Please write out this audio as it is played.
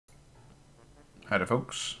Howdy,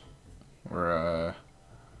 folks. We're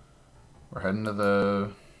heading to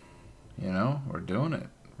the, we're doing it.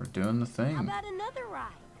 We're doing the thing. How about another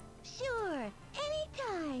ride? Sure,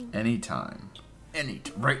 anytime.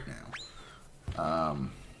 Right now.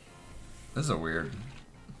 This is a weird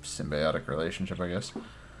symbiotic relationship, I guess.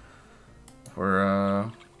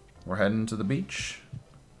 We're heading to the beach.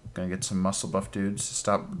 Gonna get some muscle buff dudes to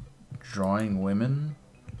stop drawing women.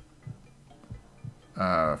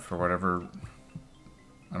 For whatever,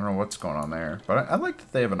 I don't know what's going on there, but I like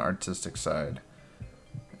that they have an artistic side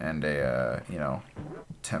and a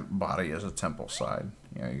body as a temple side.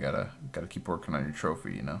 You gotta keep working on your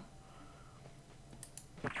trophy.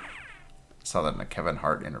 Saw that in a Kevin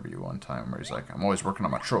Hart interview one time where he's like, "I'm always working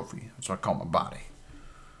on my trophy. That's what I call my body."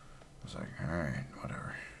 I was like, all right,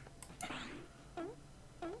 whatever.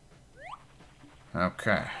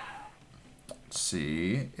 Okay. Let's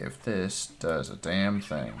see if this does a damn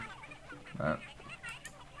thing.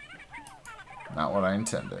 Not what I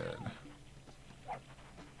intended.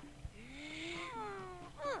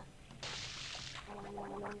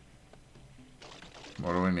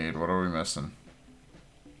 What do we need? What are we missing?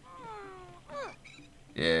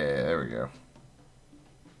 Yeah, there we go.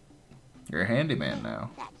 You're a handyman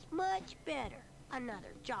now. That's much better.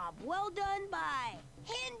 Another job well done by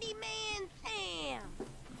Handyman Sam.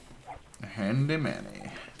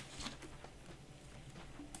 Handymanny.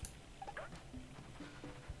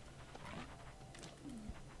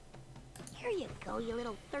 Here you go, you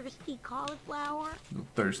little thirsty cauliflower.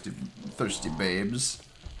 Thirsty babes.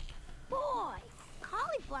 Boy,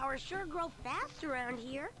 cauliflowers sure grow fast around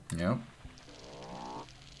here. Yep.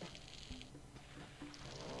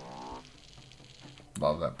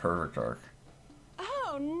 Love that perfect arc.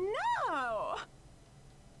 Oh no!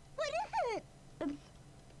 What is it?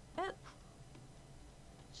 It's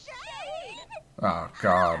Shade! Oh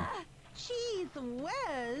God. Jeez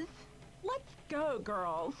whiz! Let's go,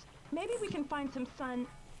 girls. Maybe we can find some sun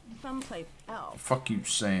someplace else. Fuck you,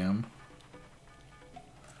 Sam.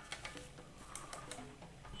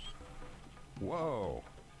 Whoa.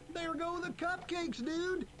 There go the cupcakes,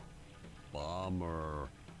 dude. Bummer.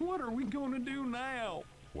 What are we gonna do now?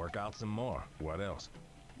 Work out some more. What else?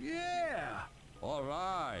 Yeah. All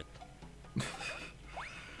right.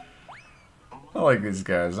 I like these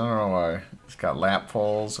guys. I don't know why. It's got lap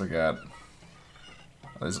poles. We got.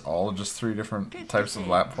 There's all just 3 different types of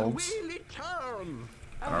lap poles. Wheelie turn.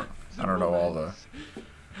 I don't know all the.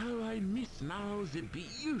 How I miss now the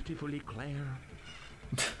beautiful Eclair.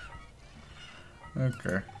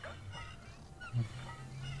 Okay.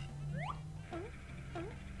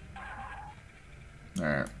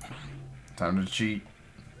 Alright. Time to cheat.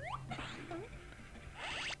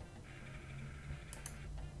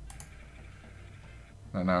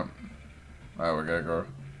 No, no. Oh, we gotta go.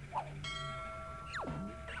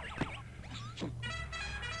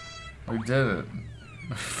 We did it.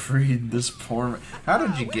 Freed this poor man. How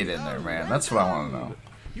did you get in there, man? That's what I want to know.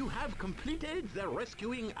 You have completed the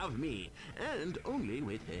rescuing of me, and only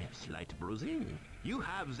with a slight bruising. You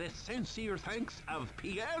have the sincere thanks of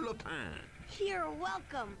Pierre Lopin. You're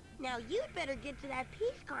welcome. Now you'd better get to that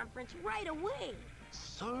peace conference right away.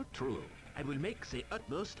 So true. I will make the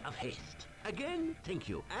utmost of haste. Again, thank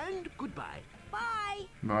you, and goodbye. Bye.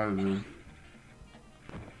 Bye, dude.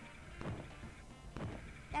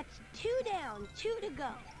 That's 2 down, 2 to go.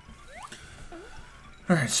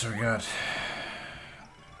 Alright, so we got.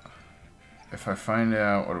 If I find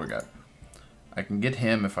out. What do we got? I can get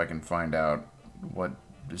him if I can find out what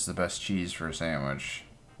is the best cheese for a sandwich.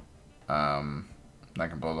 I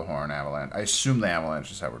can blow the horn, avalanche. I assume the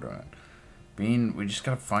avalanche is how we're doing it. Bean, we just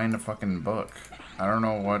gotta find a fucking book. I don't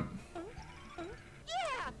know what.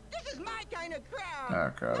 Yeah, this is my kind of crowd.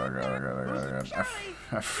 Oh god, oh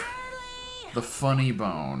god. The funny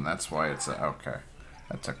bone. That's why it's a. Okay.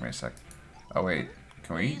 That took me a sec. Oh wait.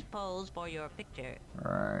 Can we? Please pose for your picture.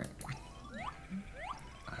 Alright.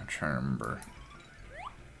 I'm trying to remember.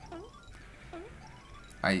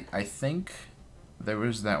 I think there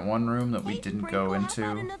was that one room that we Hey, didn't Sprinkle, go how into.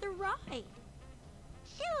 about another ride?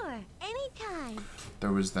 Sure, anytime.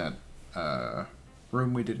 There was that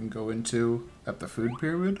room we didn't go into at the food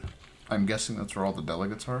pyramid. I'm guessing that's where all the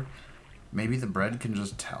delegates are. Maybe the bread can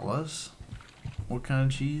just tell us what kind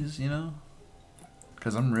of cheese,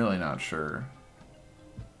 Because I'm really not sure.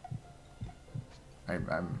 I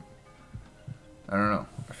don't know.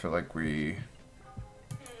 I feel like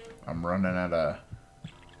I'm running out of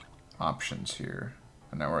options here.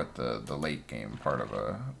 And now we're at the late game part of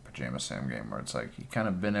a Pajama Sam game where it's like you kind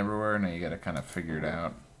of been everywhere and now you gotta kind of figure it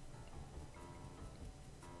out.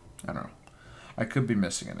 I don't know. I could be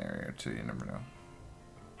missing an area or two, you never know.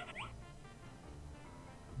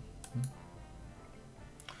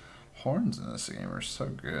 Horns in this game are so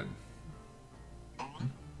good.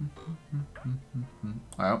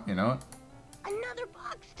 Well, you know what? Another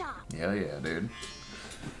box top. Hell yeah, dude.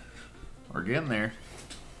 We're getting there.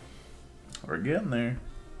 We're getting there.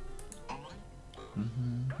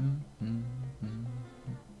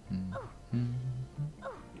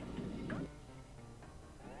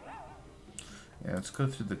 Yeah, let's go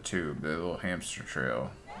through the tube, the little hamster trail.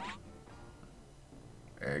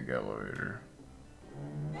 Egg elevator.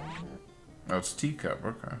 Oh, it's teacup,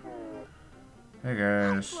 okay. Hey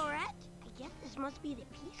guys. Hi, Florette. I guess this must be the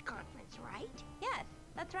peace conference, right? Yes,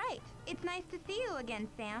 that's right. It's nice to see you again,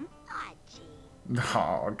 Sam. Ah, gee.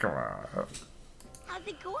 Oh, come on. How's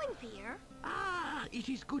it going, Pierre? Ah, it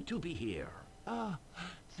is good to be here. Ah,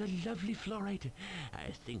 the lovely Florette.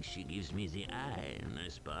 I think she gives me the eye,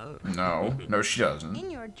 n'est-ce pas? No, no she doesn't. In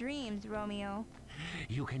your dreams, Romeo.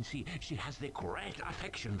 You can see she has the great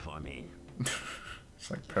affection for me. It's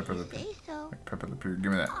like Pepper the Say Pig. so. Like Pepper the Pig.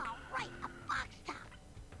 Give me that. All right, a box top.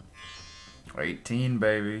 18,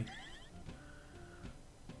 baby.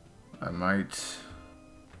 I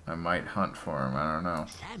might hunt for him. I don't know.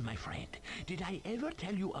 Sam, my friend, did I ever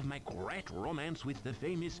tell you of my great romance with the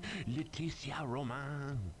famous Laetitia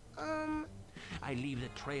Roman? I leave a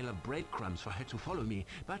trail of breadcrumbs for her to follow me,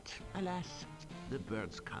 but alas, the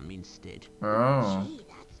birds come instead. Oh, Gee,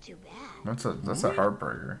 that's too bad. that's a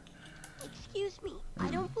heartbreaker. Excuse me,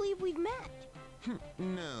 I don't believe we've met.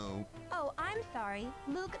 No. Oh, I'm sorry.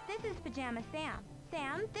 Luke, this is Pajama Sam.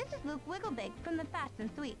 Sam, this is Luke Wigglebig from the Fast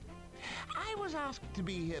and Sweet. I was asked to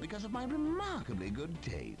be here because of my remarkably good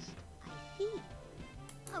taste. I see.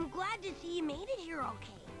 I'm glad to see you made it here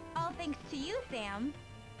okay. All thanks to you, Sam.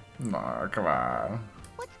 Nah, come on.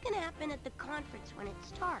 What's gonna happen at the conference when it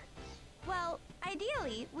starts? Well,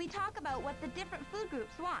 ideally, we talk about what the different food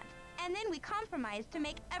groups want, and then we compromise to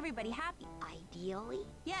make everybody happy. Ideally?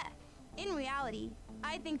 Yes. In reality,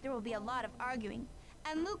 I think there will be a lot of arguing,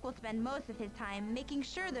 and Luke will spend most of his time making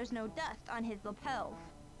sure there's no dust on his lapels.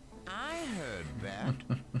 I heard that.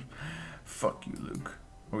 Fuck you, Luke.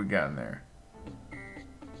 What we got in there?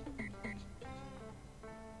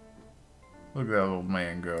 Look at that little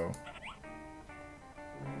man go.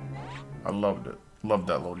 I loved it. Loved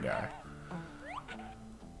that little guy.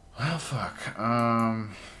 Well, fuck.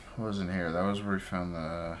 What was in here? That was where we found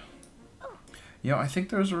the... You know, I think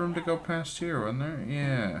there was a room to go past here, wasn't there?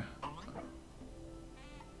 Yeah.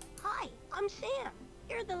 Hi, I'm Sam.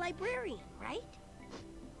 You're the librarian, right?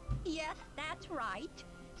 Yes, that's right.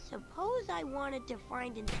 Suppose I wanted to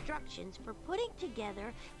find instructions for putting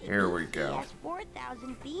together a Here we go.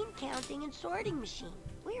 BCS-4000 bean counting and sorting machine.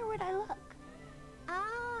 Where would I look?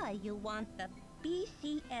 Ah, you want the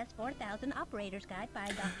BCS 4000 Operator's Guide by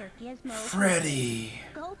Dr. Gizmo. Freddy!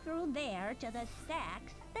 Go through there to the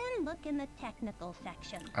stacks, then look in the technical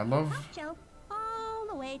section. I love... Top shelf, all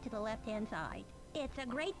the way to the left-hand side. It's a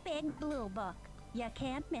great big blue book. You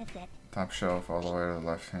can't miss it. Top shelf all the way to the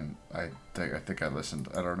left hand. I think I listened.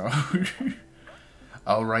 I don't know.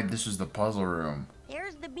 Oh, right. This is the puzzle room.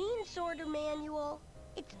 There's the bean sorter manual.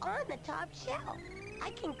 It's on the top shelf. I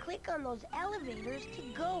can click on those elevators to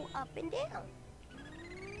go up and down.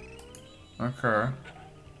 Okay.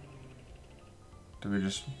 Do we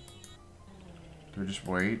just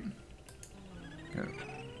wait? Good.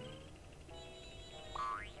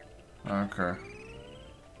 Okay.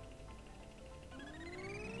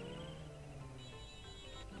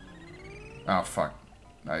 Oh fuck.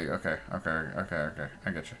 Okay.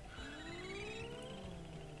 I get you.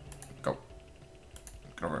 Go.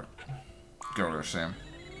 Get over it. Get over there, Sam.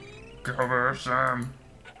 Get over there, Sam.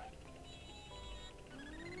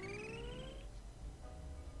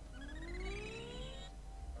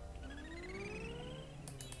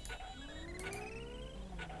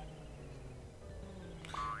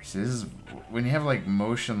 See, this is when you have like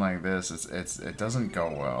motion like this, it doesn't go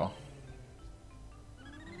well.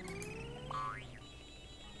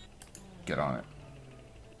 Get on it.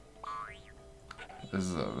 This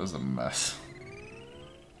is a mess.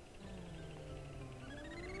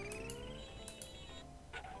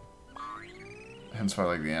 Hence why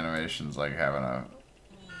like the animation's like having a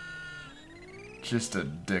just a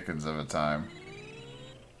dickens of a time.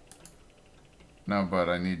 No, but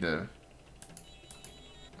I need to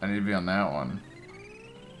be on that one.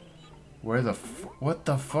 Where the what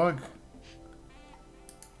the fuck?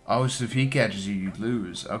 Oh, so if he catches you, you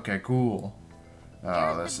lose. Okay, cool.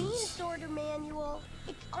 Oh, There's this the bean is... sorter manual.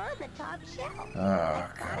 It's on the top shelf. Oh,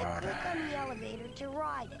 I've got to God. click on the elevator to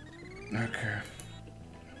ride it. Okay.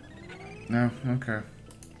 No, okay.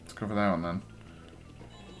 Let's go for that one then.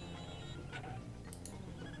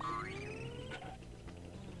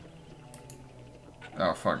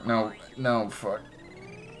 Oh, fuck. No. No, fuck.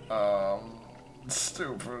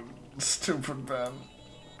 Stupid. Stupid Ben.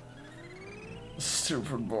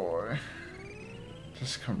 Stupid boy.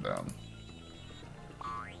 Just come down.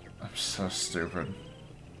 I'm so stupid.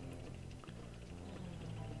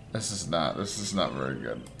 This is not very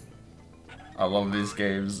good. I love these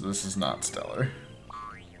games. This is not stellar.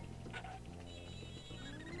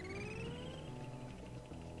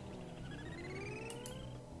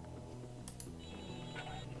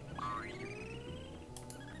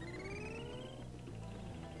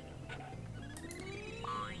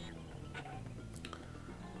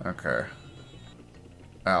 Okay.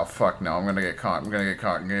 Oh, fuck no. I'm gonna get caught. I'm gonna get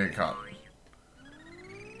caught. I'm gonna get caught.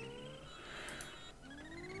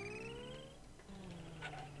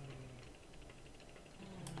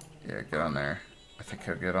 Yeah, get on there. I think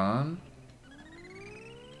he'll get on.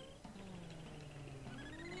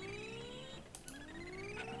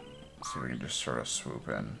 Let's see if we can just sort of swoop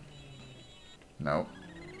in. Nope.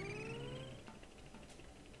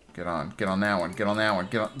 Get on. Get on that one. Get on that one.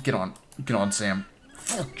 Get on. Get on. Get on, Sam.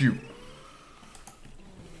 Fuck you.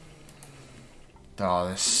 Oh,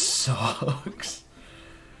 this sucks.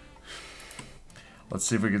 Let's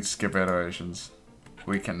see if we can skip animations.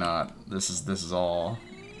 We cannot. This is all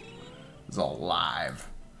live.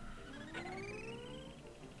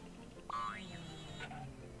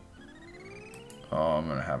 Oh, I'm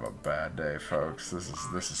gonna have a bad day, folks.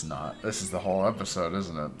 This is not. This is the whole episode,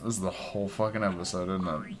 isn't it? This is the whole fucking episode, isn't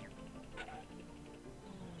it?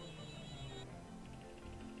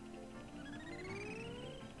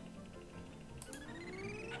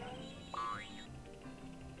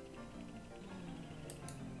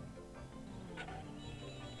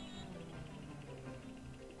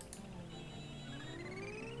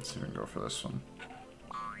 Let's see if we can go for this one.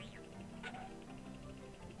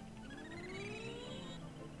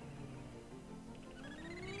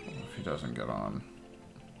 If he doesn't get on.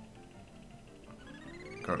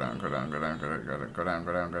 Go down, go down, go down, go down, go down, go down,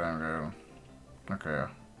 go down, go down, go down.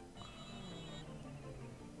 Okay.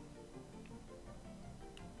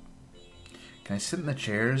 Can I sit in the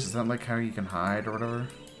chairs? Is that like how you can hide or whatever?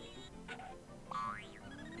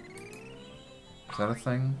 Is that a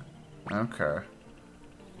thing? Okay.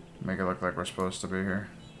 Make it look like we're supposed to be here.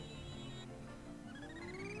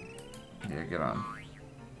 Yeah, get on.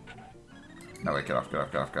 No, wait, get off, get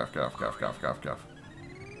off, get off, get off, get off, get off, get off, get off, get off.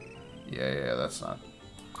 Yeah, that's not.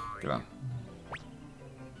 Get on.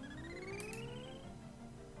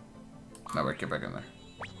 No, wait, get back in there.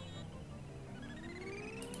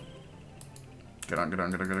 Get on, get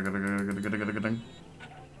on, get on, get on, get on, get on, get on, get on, get on, get on.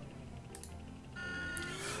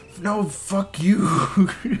 No, fuck you.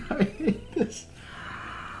 I hate this.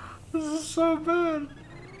 This is so bad.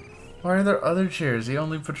 Why are there other chairs? He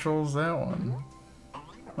only patrols that one.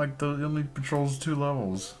 Like, he only patrols 2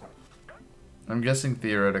 levels. I'm guessing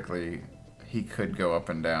theoretically he could go up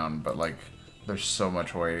and down, but like, there's so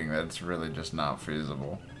much waiting that it's really just not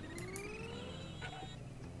feasible.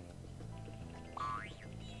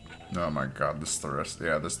 Oh my god, this is the rest.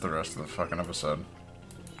 Yeah, this is the rest of the fucking episode.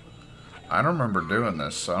 I don't remember doing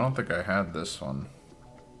this, so I don't think I had this one.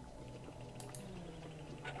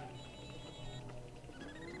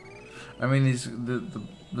 I mean,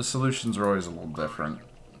 the solutions are always a little different.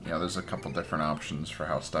 Yeah, there's a couple different options for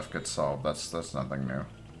how stuff gets solved. That's nothing new.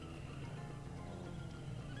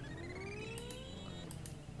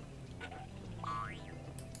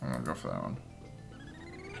 I'm gonna go for that one.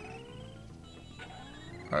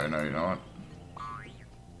 Alright, no, you know what?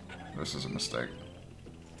 This is a mistake.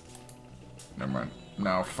 Never mind.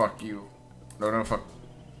 No, fuck you. No, fuck.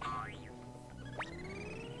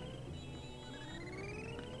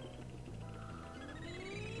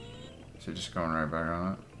 Is he just going right back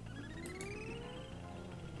on it?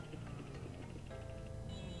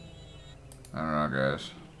 I don't know,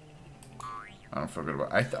 guys. I don't feel good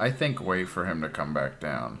about it. I think wait for him to come back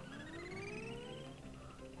down.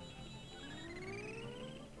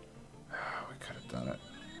 We could have done it.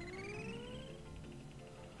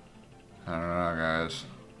 I don't know, guys.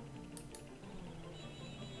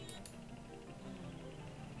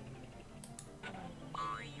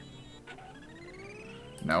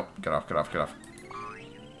 Nope. Get off, get off, get off.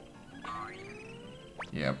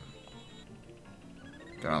 Yep.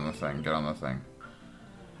 Get on the thing, get on the thing.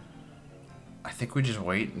 I think we just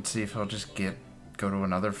wait and see if he'll just go to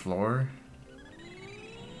another floor.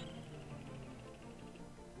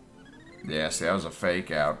 Yeah, see, that was a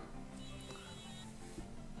fake out.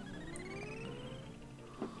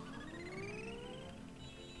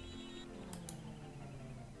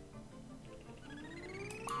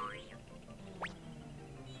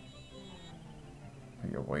 Are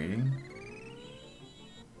you waiting?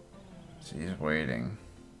 So he's waiting.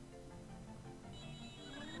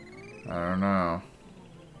 I don't know.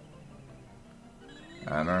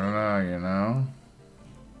 I don't know, you know?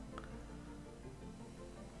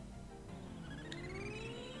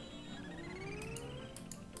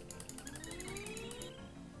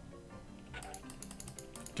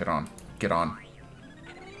 Get on. Get on.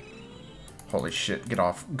 Holy shit, get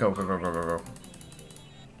off. Go, go, go, go, go, go.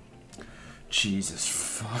 Jesus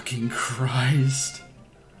fucking Christ.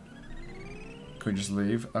 Can we just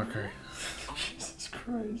leave? Okay. Jesus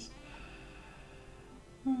Christ.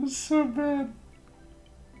 That was so bad.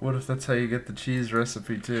 What if that's how you get the cheese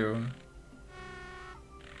recipe too?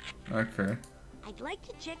 Okay. I'd like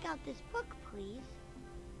to check out this book, please.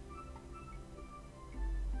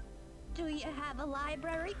 Do you have a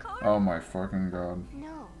library card? Oh my fucking god.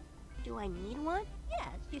 No. Do I need one?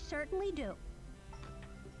 Yes, you certainly do.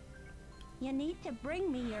 You need to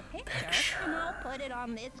bring me your picture, and I'll put it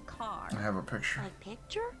on this card. I have a picture. My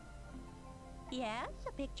picture? Yes,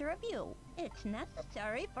 a picture of you. It's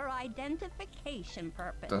necessary for identification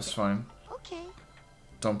purposes. That's fine. Okay.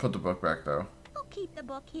 Don't put the book back though. I'll keep the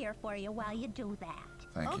book here for you while you do that.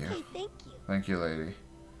 Thank you. Okay, thank you. Thank you, lady.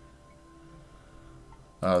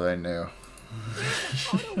 Oh, they knew.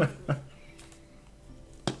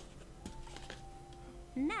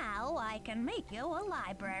 Now I can make you a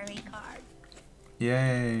library card.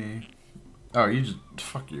 Yay. Oh, you just...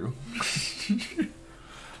 Fuck you.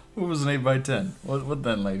 What was an 8x10? What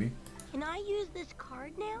then, lady? Can I use this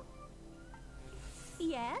card now?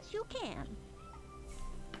 Yes, you can.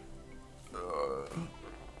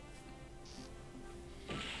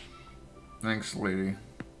 Thanks, lady.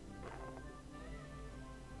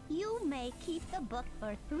 You may keep the book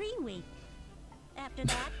for 3 weeks. After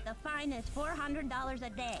that, the fine is $400 a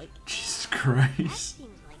day. Jesus That Christ.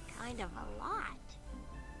 seems like kind of a lot.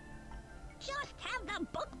 Just have the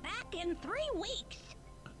book back in 3 weeks.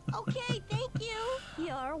 Okay, thank you.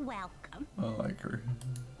 You're welcome. I like her.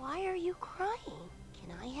 Why are you crying?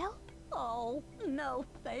 Can I help? Oh, no,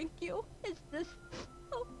 thank you. It's this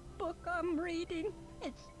book I'm reading.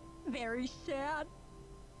 It's very sad.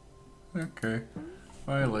 Okay.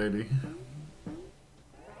 Bye, lady.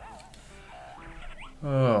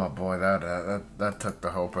 Oh boy, that took the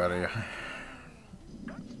hope out of you.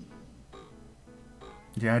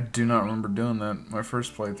 Yeah, I do not remember doing that my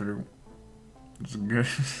first playthrough. It's good.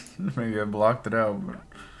 Maybe I blocked it out, but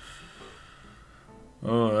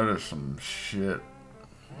oh, that is some shit.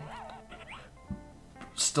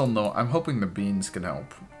 Still no. I'm hoping the beans can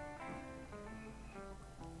help.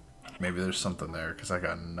 Maybe there's something there because I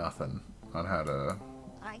got nothing on how to.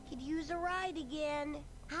 I could use a ride again.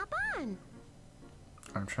 Hop on.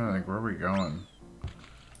 I'm trying to think, where are we going?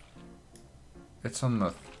 It's on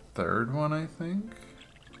the 3rd one, I think?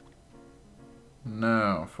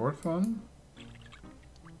 No, 4th one?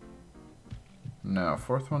 No,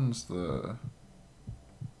 4th one's the...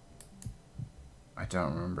 I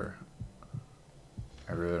don't remember.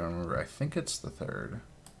 I really don't remember. I think it's the 3rd.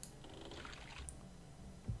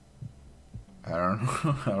 I don't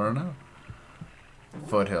know. I don't know.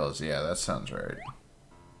 Foothills, yeah, that sounds right.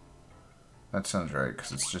 That sounds right,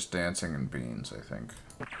 because it's just dancing and beans, I think.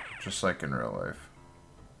 Just like in real life.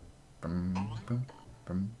 Boom, boom,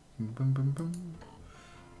 boom, boom, boom, boom.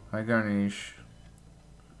 Hi, Garnish.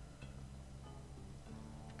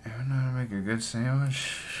 You know how to make a good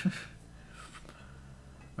sandwich?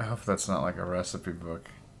 I hope that's not like a recipe book.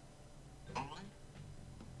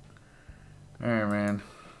 Alright, man.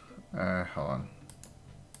 Hold on.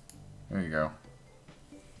 There you go.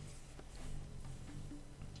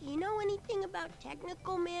 Do you know anything about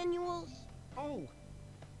technical manuals? Oh,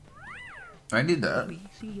 I need that.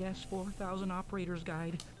 BCS 4000 Operator's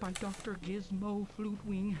Guide by Dr. Gizmo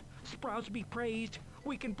Flutewing. Sprouts be praised.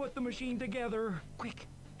 We can put the machine together. Quick,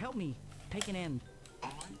 help me. Take an end.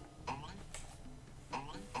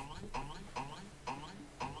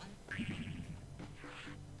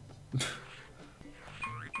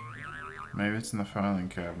 Maybe it's in the filing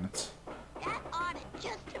cabinets. That ought to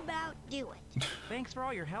just about do it. Thanks for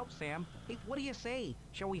all your help, Sam. Hey, what do you say?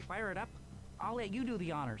 Shall we fire it up? I'll let you do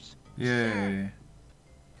the honors. Yay.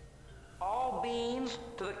 All beans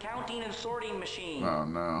to the counting and sorting machine. Oh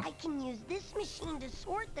no. I can use this machine to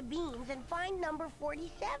sort the beans and find number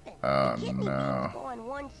 47. Oh, the kidney no. beans go on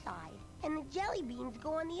one side, and the jelly beans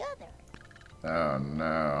go on the other. Oh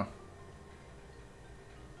no.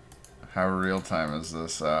 How real time is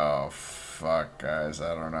this? Oh fuck, guys.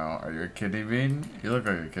 I don't know. Are you a kidney bean? You look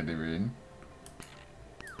like a kidney bean.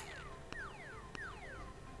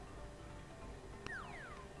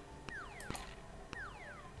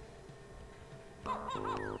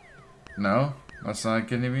 No? That's not a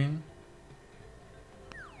kidney bean?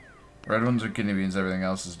 Red ones are kidney beans, everything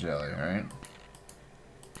else is jelly, right?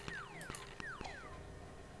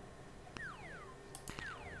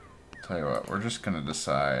 Tell you what, we're just gonna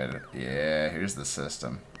decide. Yeah, here's the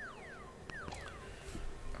system.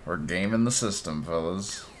 We're gaming the system,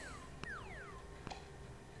 fellas.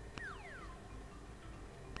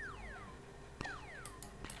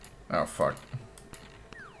 Oh fuck.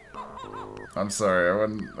 I'm sorry,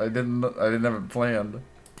 I didn't have it planned.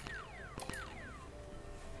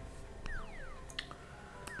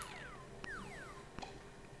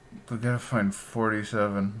 We gotta find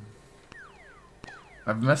 47.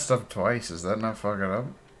 I've messed up twice. Is that not fucking up?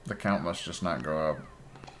 The count must just not go up.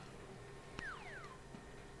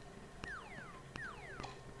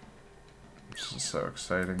 This is so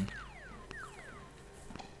exciting.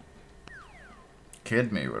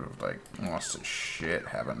 Kid me would have like lost his shit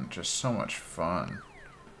having just so much fun.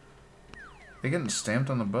 They getting stamped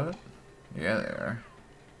on the butt? Yeah, they are.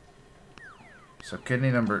 So kidney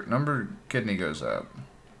number kidney goes up.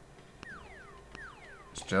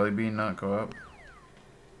 Does jelly bean not go up?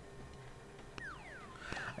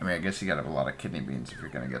 I mean, I guess you gotta have a lot of kidney beans if you're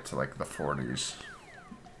gonna get to like the 40s.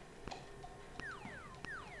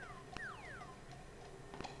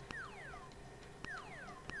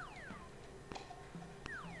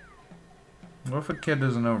 What if a kid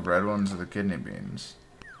doesn't know red ones are the kidney beans?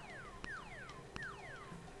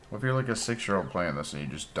 What if you're like a 6-year-old playing this and you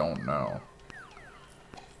just don't know?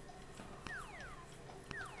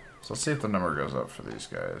 So let's see if the number goes up for these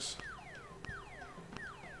guys.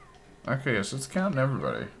 Okay, so it's counting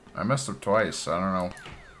everybody. I messed up twice, so I don't know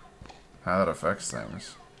how that affects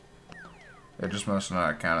things. They just must have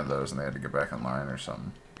not counted those and they had to get back in line or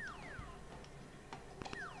something.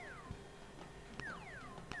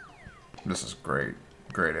 This is great.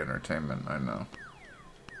 Great entertainment, I know.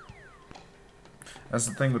 That's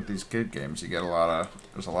the thing with these kid games. You get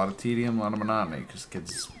there's a lot of tedium, a lot of monotony, because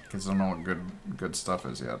kids don't know what good stuff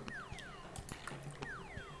is yet.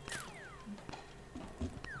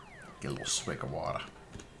 Get a little swig of water.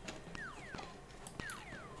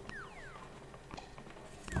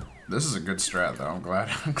 This is a good strat, though. I'm glad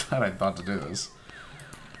I thought to do this.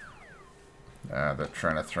 They're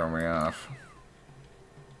trying to throw me off.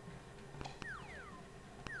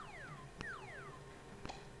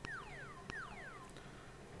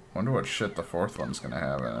 Wonder what shit the 4th one's gonna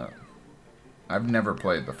have in it. I've never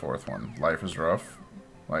played the 4th one. Life is Rough.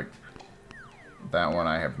 Like, that one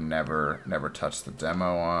I have never touched the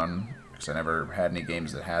demo on, because I never had any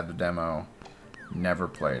games that had the demo. Never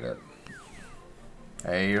played it.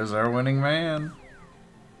 Hey, here's our winning man.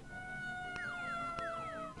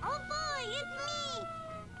 Oh boy, it's me!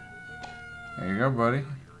 There you go, buddy.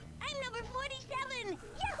 I'm number 47!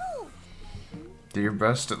 Yahoo! Do your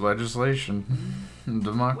best at legislation, and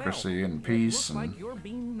democracy, and peace. Looks like you're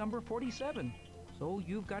being number 47. So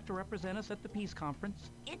you've got to represent us at the peace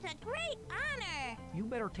conference. It's a great honor. You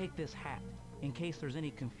better take this hat, in case there's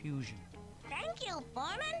any confusion. Thank you,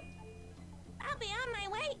 Foreman. I'll be on my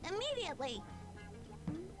way immediately.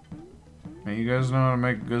 Hey, you guys know how to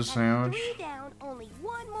make a good sandwich? 3 down, only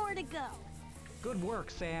 1 more to go. Good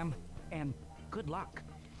work, Sam. And good luck.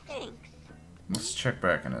 Thanks. Let's check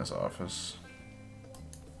back in his office.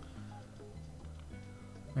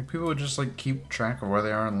 Like, people would just, like, keep track of where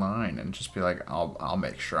they are in line and just be like, I'll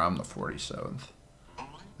make sure I'm the 47th.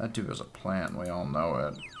 That dude has a plan. We all know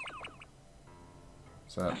it.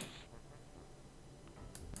 Is that...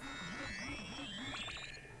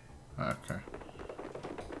 Okay.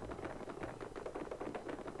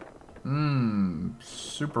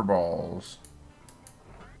 Super balls.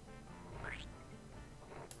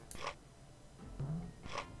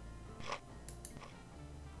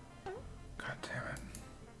 God damn it.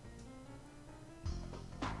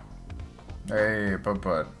 Hey,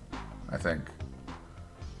 Butt, I think.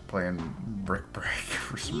 Playing Brick Break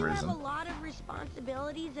for some reason. Do you have a lot of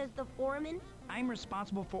responsibilities as the foreman? I'm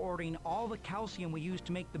responsible for ordering all the calcium we use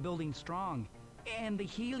to make the building strong, and the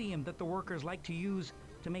helium that the workers like to use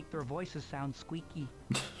to make their voices sound squeaky.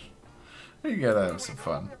 You gotta have some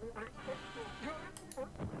fun.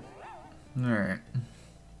 Alright.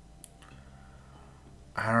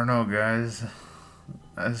 I don't know, guys.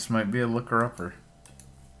 This might be a looker-upper.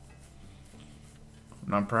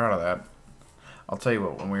 I'm not proud of that. I'll tell you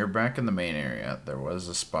what, when we were back in the main area, there was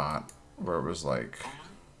a spot where it was like...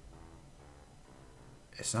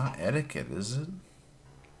 It's not etiquette, is it?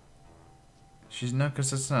 No,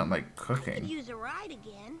 because it's not like cooking. Could use a ride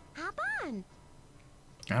again. Hop on.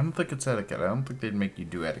 I don't think it's etiquette. I don't think they'd make you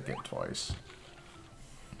do etiquette twice.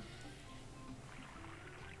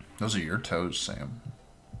 Those are your toes, Sam.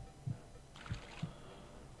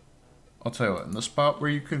 I'll tell you what, in the spot where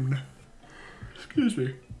you can Excuse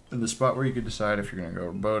me. In the spot where you could decide if you're gonna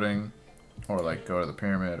go boating, or like go to the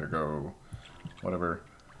pyramid, or go whatever.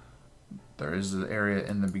 There is an area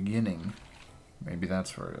in the beginning. Maybe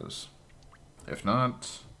that's where it is. If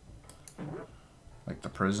not, like the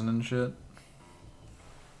prison and shit.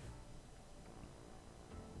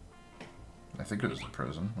 I think it was the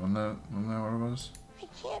prison. Wasn't that what it was? I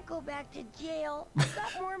can't go back to jail. I've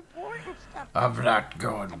got more important stuff. I'm not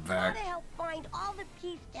going back. I've got to help find all the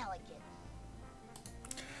peace delegates.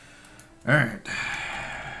 Alright.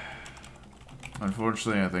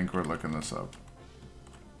 Unfortunately, I think we're looking this up.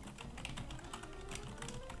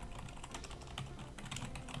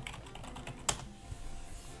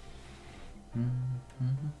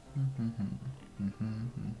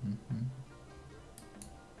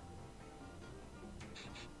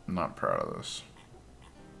 I'm not proud of this.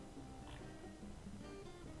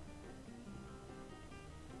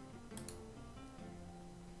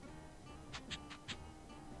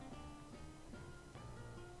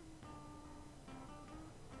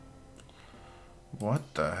 What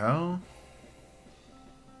the hell?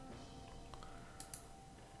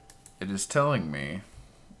 It is telling me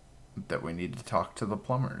that we need to talk to the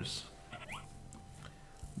plumbers.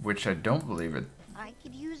 Which I don't believe it. I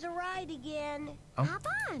could use a ride again. Hop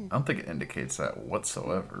on. I don't think it indicates that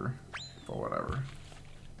whatsoever. But whatever.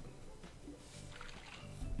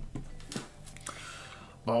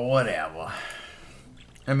 But whatever.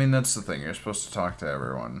 I mean, that's the thing. You're supposed to talk to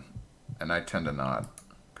everyone. And I tend to not.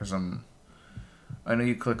 Because I know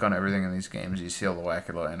you click on everything in these games, you see all the wacky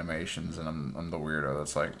little animations, and I'm the weirdo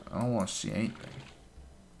that's like, I don't want to see anything.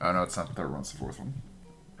 Oh no, it's not the third one, it's the fourth one.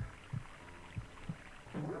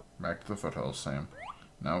 Back to the foothills, Sam.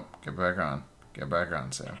 Nope, get back on. Get back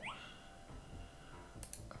on, Sam.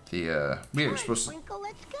 Yeah, you're supposed to... Sprinkle,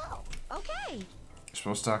 let's go. Okay. You're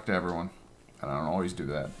supposed to talk to everyone, and I don't always do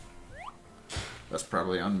that. That's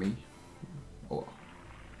probably on me. Oh.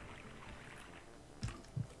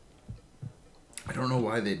 I don't know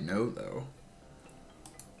why they'd know, though.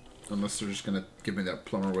 Unless they're just gonna give me that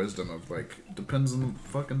plumber wisdom of, like, depends on the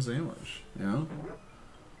fucking sandwich, you know?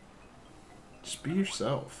 Just be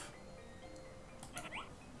yourself.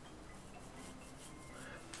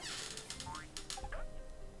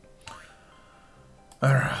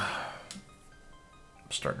 I'm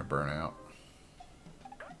starting to burn out.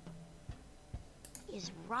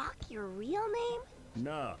 Is Rock your real name?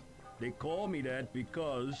 Nah, they call me that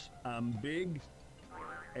because I'm big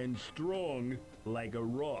and strong like a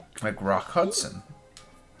rock. Like Rock Hudson.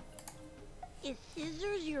 Is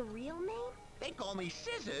Scissors your real name? They call me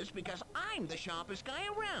Scissors because I'm the sharpest guy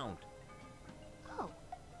around. Oh.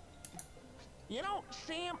 You know,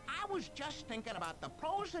 Sam, I was just thinking about the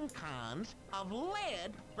pros and cons of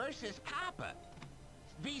lead versus copper,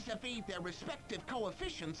 vis-a-vis their respective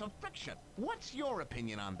coefficients of friction. What's your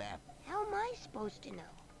opinion on that? How am I supposed to know?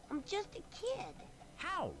 I'm just a kid.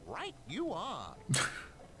 How right you are.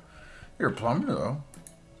 You're a plumber, though.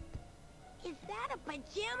 Is that a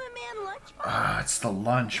Pajama Man lunchbox? Ah, it's the No,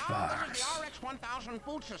 lunchbox. this is the RX-1000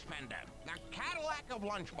 food suspender, the Cadillac of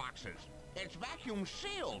lunchboxes. It's vacuum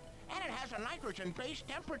sealed, and it has a nitrogen-based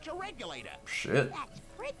temperature regulator. Shit. That's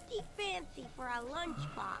pretty fancy for a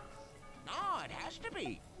lunchbox. Oh, it has to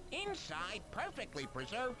be. Inside, perfectly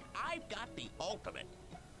preserved, I've got the ultimate.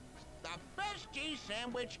 The best cheese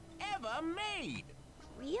sandwich ever made.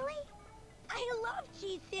 Really? I love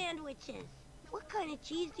cheese sandwiches. What kind of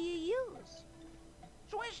cheese do you use?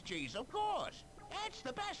 Swiss cheese, of course. That's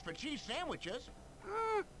the best for cheese sandwiches.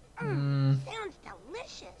 Sounds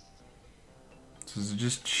delicious. So is it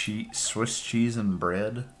just Swiss cheese and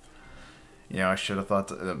bread? You know, I should have thought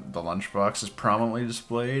the lunchbox is prominently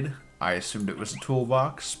displayed. I assumed it was a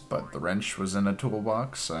toolbox, but the wrench was in a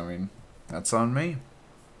toolbox. I mean, that's on me.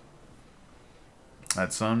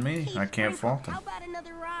 That's on me. Hey, I can't Sprinkle, fault him. How about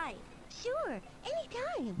another ride? Sure.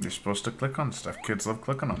 Anytime. You're supposed to click on stuff. Kids love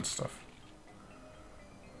clicking on stuff.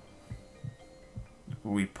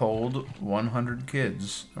 We polled 100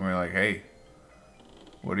 kids, and we're like, hey,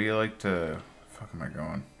 what do you like to... Fuck am I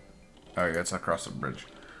going? Oh, yeah, it's across the bridge.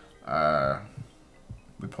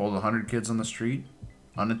 We polled 100 kids on the street,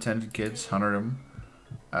 unattended kids, 100 of them,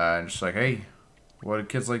 and just like, hey, what do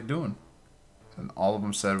kids like doing? And all of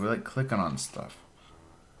them said, we like clicking on stuff.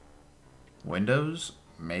 Windows?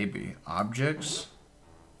 Maybe. Objects?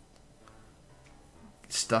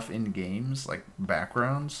 Stuff in games? Like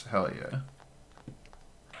backgrounds? Hell yeah.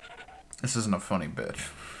 This isn't a funny bit.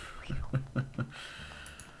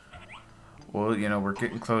 Well, you know, we're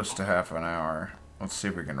getting close to half an hour. Let's see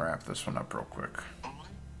if we can wrap this one up real quick.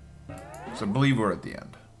 So I believe we're at the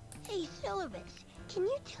end. Hey, Syllabus, Can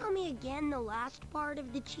you tell me again the last part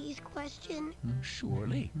of the cheese question?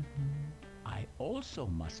 Surely. I also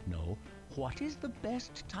must know what is the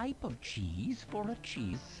best type of cheese for a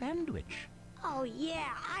cheese sandwich. Oh yeah,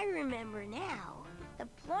 I remember now. The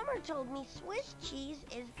plumber told me Swiss cheese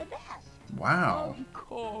is the best. Wow. Of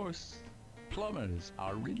course. Plumbers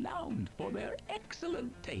are renowned for their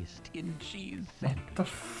excellent taste in cheese sandwich. What the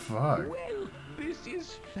fuck? Well, this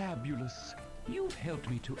is fabulous. You've helped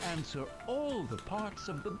me to answer all the parts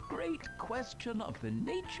of the great question of the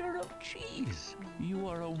nature of cheese. You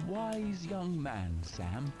are a wise young man,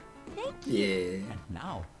 Sam. Thank you. Yeah. And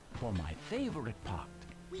now, for my favorite part.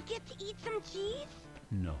 We get to eat some cheese?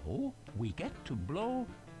 No, we get to blow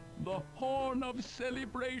the horn of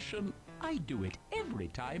celebration. I do it every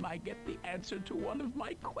time I get the answer to one of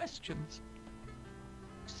my questions.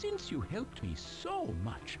 Since you helped me so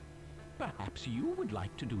much, perhaps you would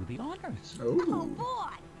like to do the honors. Oh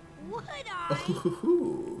boy, would I?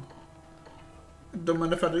 Ooh. Don't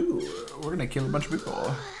mind if I do. We're gonna kill a bunch of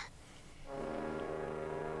people.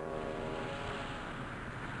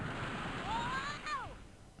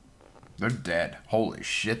 They're dead. Holy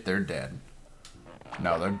shit, they're dead.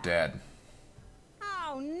 No, they're dead.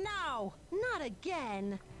 Oh no, not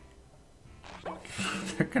again.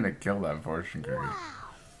 They're gonna kill that fortune cookie.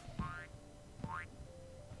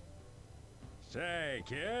 Say,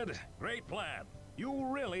 kid, great plan. You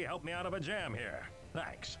really helped me out of a jam here.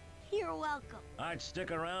 Thanks. You're welcome. I'd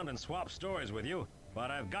stick around and swap stories with you,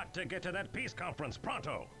 but I've got to get to that peace conference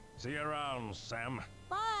pronto. See you around, Sam.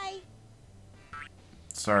 Bye.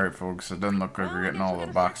 Sorry, folks. It doesn't look like we're getting all the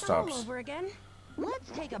box All tops. over again. Let's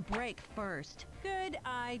take a break first. Good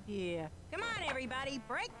idea. Come on, everybody,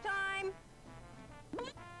 break time.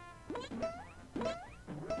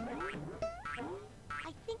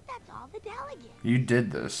 I think that's all the delegates. You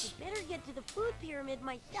did this. Better get to the food pyramid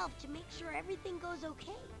myself to make sure everything goes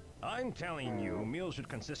okay. I'm telling you, meals should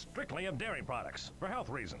consist strictly of dairy products, for health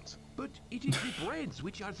reasons. But it is the breads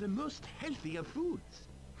which are the most healthy of foods.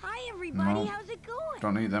 Hi, everybody. No. How's it going?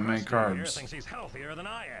 Don't eat that many Here carbs. thinks he's healthier than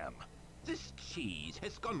I am. This cheese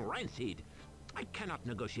has gone rancid. I cannot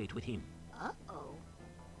negotiate with him. Uh-oh.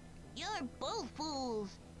 You're both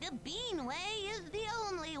fools. The bean way is the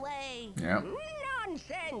only way. Yep.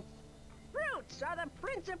 Nonsense. Fruits are the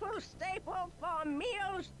principal staple for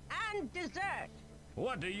meals and dessert.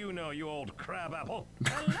 What do you know, you old crabapple?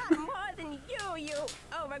 A lot more than you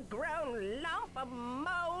overgrown lump of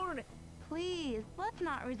mold. Please, let's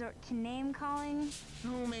not resort to name calling.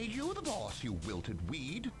 Who made you the boss, you wilted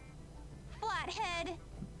weed? Flathead,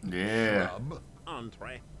 Yeah. Rub,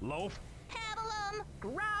 entree, Loaf? pablum,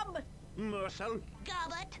 Grub. morsel.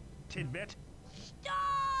 gobbet. Tidbit?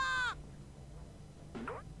 Stop!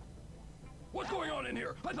 What's going on in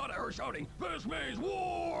here? I thought I heard shouting. This means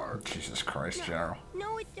war! Jesus Christ, General.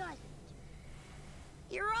 No, it doesn't.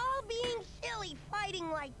 You're all being silly fighting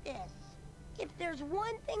like this. If there's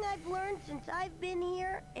one thing I've learned since I've been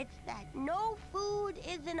here, it's that no food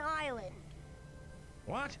is an island.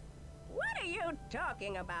 What? What are you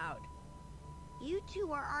talking about? You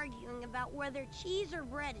two are arguing about whether cheese or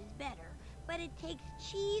bread is better, but it takes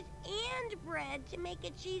cheese and bread to make a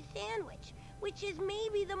cheese sandwich, which is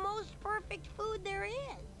maybe the most perfect food there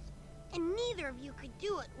is. And neither of you could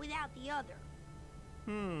do it without the other.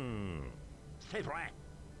 C'est vrai.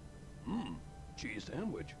 Cheese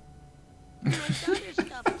sandwich. And there's other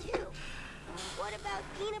stuff too. What about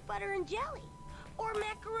peanut butter and jelly? Or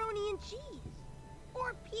macaroni and cheese?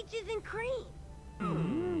 Or peaches and cream?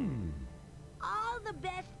 All the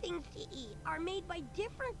best things to eat are made by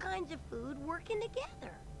different kinds of food working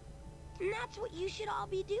together. And that's what you should all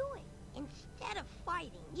be doing. Instead of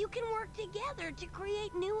fighting, you can work together to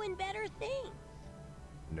create new and better things.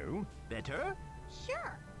 New? Better?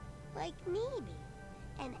 Sure, like maybe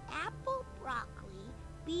an apple, broccoli,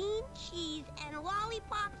 bean, cheese, and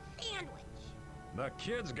lollipop sandwich. The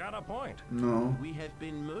kid's got a point. No. We have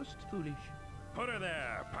been most foolish. Put her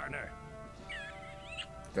there, partner.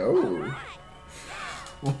 Oh.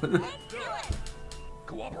 Let's do it!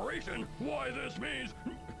 Cooperation? Why this means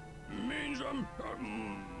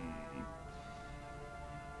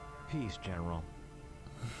Peace, General.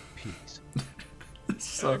 Peace.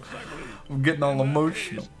 So, exactly. I'm getting all In that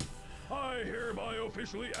emotional. case, I hereby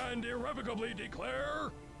officially and irrevocably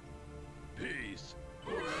declare peace.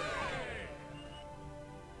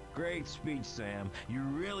 Great speech, Sam. You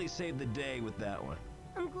really saved the day with that one.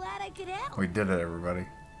 I'm glad I could help. We did it, everybody.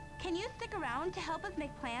 Can you stick around to help us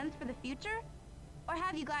make plans for the future? Or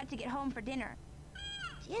have you got to get home for dinner?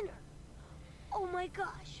 Dinner? Oh my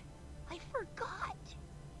gosh, I forgot.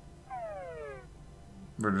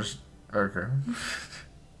 We're just... Okay.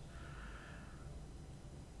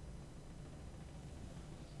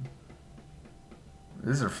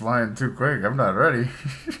 These are flying too quick. I'm not ready.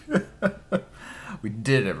 We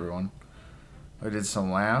did, everyone. We did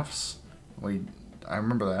some laughs. I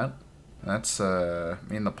remember that. That's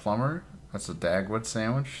me and the plumber. That's a Dagwood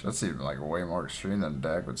sandwich. That's even like way more extreme than a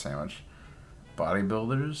Dagwood sandwich.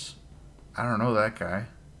 Bodybuilders. I don't know that guy.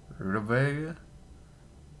 Rutabaga.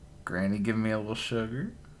 Granny giving me a little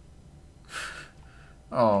sugar.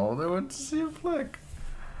 Oh, they went to see a flick.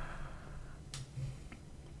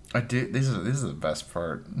 I do. This is the best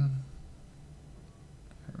part.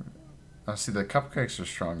 Oh, see, the cupcakes are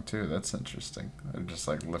strong too. That's interesting. They're just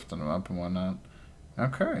like lifting them up and whatnot.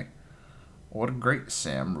 Okay. What a great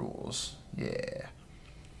Sam rules. Yeah.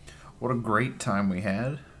 What a great time we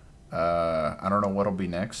had. I don't know what'll be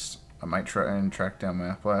next. I might try and track down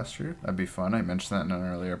Math Blaster. That'd be fun. I mentioned that in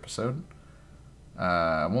an earlier episode.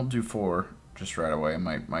 I won't do 4 just right away. I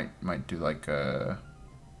might do like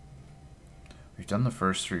we've done the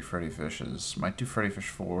first 3 Freddy Fishes. Might do Freddy Fish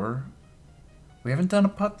 4. We haven't done a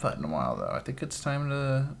putt-putt in a while though. I think it's time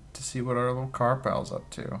to see what our little car pal's up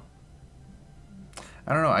to.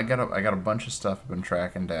 I don't know. I got a bunch of stuff I've been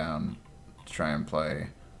tracking down to try and play.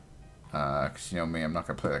 Cause you know me, I'm not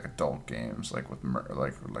gonna play like adult games, like with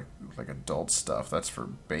like adult stuff. That's for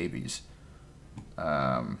babies.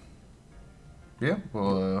 Yeah.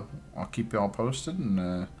 Well, I'll keep y'all posted,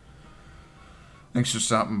 and thanks for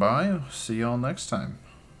stopping by. See y'all next time.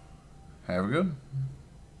 Have a good.